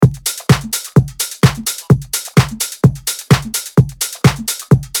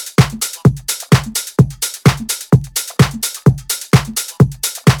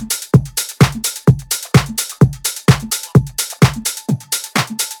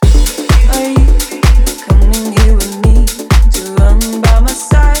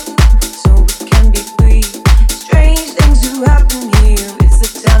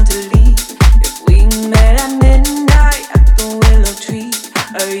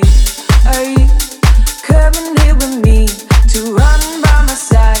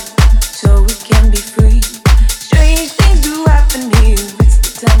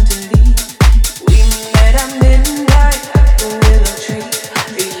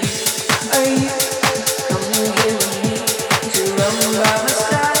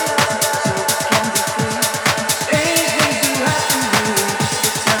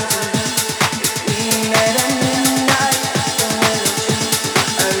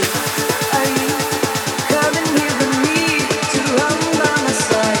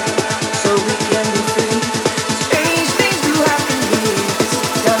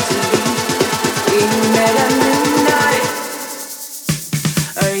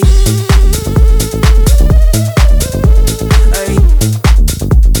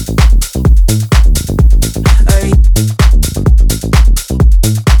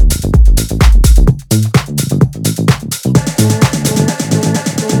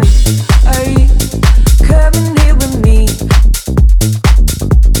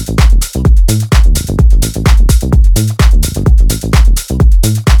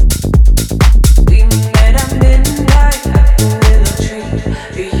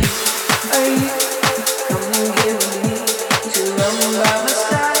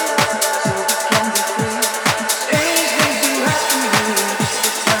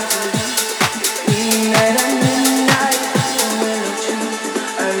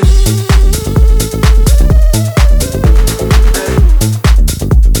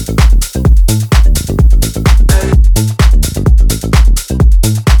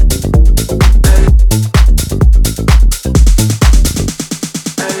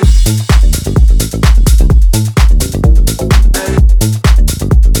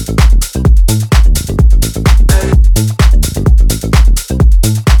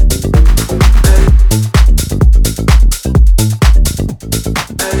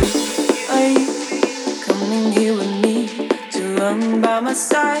by my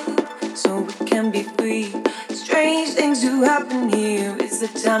side so we can be free. Strange things do happen here. It's the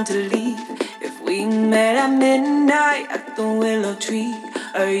time to leave. If we met at midnight at the willow tree,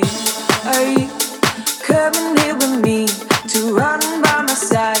 are you coming here with me to run by my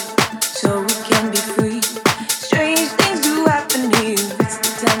side so we can be free? Strange things do happen here. It's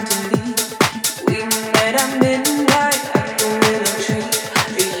the time to leave. If we met at midnight at the willow tree,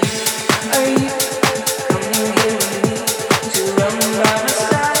 are you coming here with me to run by my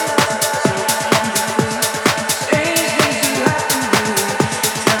side so we can be free? Strange things do happen here. It's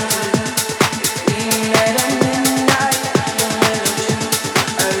the time to leave. If we met at midnight at the willow tree,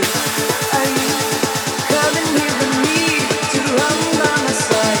 are you coming here with me to run by my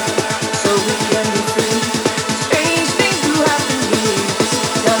side so we can be free? Strange things do happen here. It's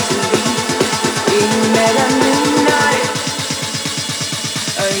the time to leave. If we met at midnight,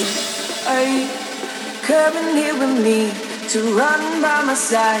 are you coming here with me to run by my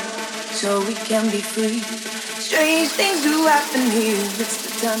side so we can be free? Strange things do happen here. It's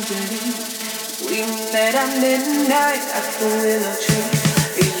the time to leave. We met at midnight at the willow tree.